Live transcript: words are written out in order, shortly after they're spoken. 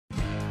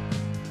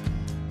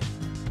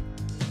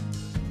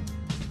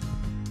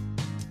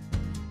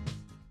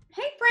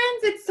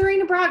it's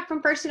Serena Brock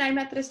from First United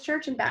Methodist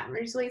Church in Baton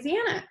Rouge,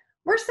 Louisiana.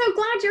 We're so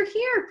glad you're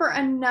here for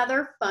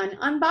another fun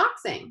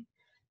unboxing.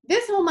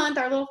 This whole month,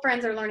 our little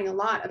friends are learning a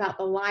lot about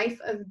the life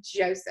of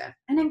Joseph,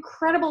 an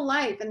incredible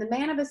life, and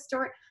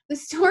the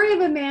story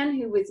of a man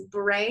who was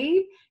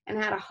brave and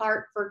had a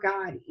heart for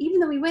God, even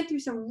though he went through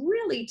some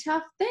really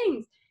tough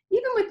things,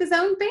 even with his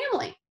own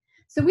family.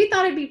 So we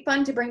thought it'd be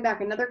fun to bring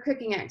back another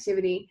cooking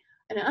activity,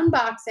 an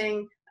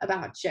unboxing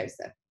about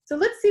Joseph. So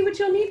let's see what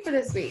you'll need for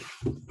this week.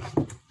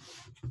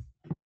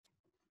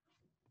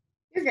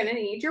 You're going to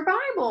need your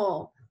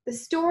Bible. The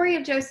story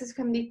of Joseph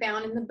can be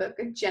found in the book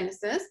of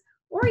Genesis,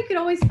 or you could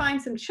always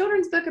find some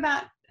children's books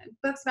about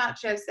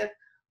Joseph,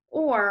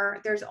 or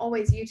there's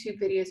always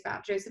YouTube videos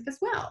about Joseph as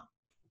well.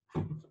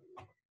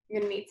 You're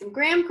going to need some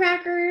graham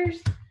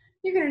crackers.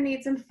 You're going to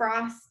need some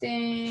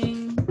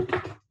frosting.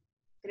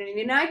 You're going to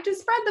need a knife to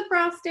spread the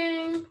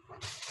frosting.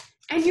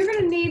 And you're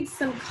going to need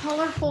some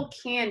colorful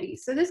candy.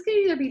 So this could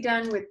either be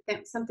done with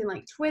something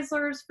like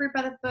Twizzlers, Fruit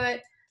by the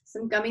Foot,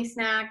 some gummy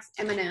snacks,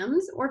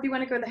 M&Ms, or if you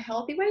want to go the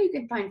healthy way, you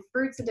can find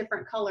fruits of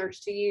different colors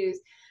to use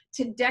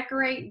to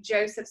decorate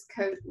Joseph's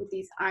coat with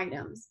these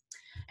items.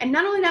 And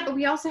not only that, but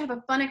we also have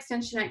a fun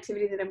extension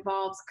activity that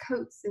involves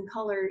coats and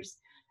colors,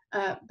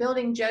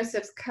 building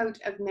Joseph's coat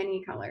of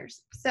many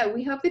colors. So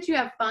we hope that you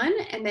have fun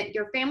and that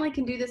your family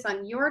can do this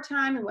on your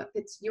time and what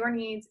fits your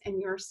needs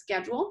and your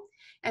schedule.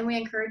 And we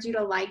encourage you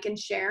to like and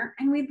share,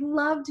 and we'd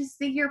love to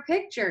see your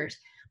pictures.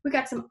 We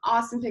got some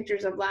awesome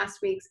pictures of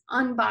last week's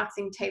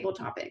unboxing table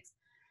topics.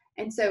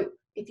 And so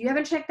if you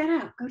haven't checked that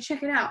out, go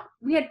check it out.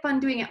 We had fun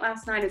doing it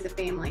last night as a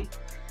family.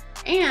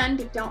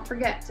 And don't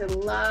forget to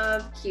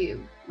love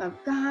Q. Love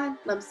God,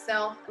 love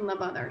self, and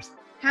love others.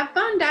 Have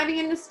fun diving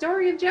into the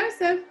story of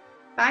Joseph.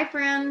 Bye,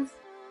 friends.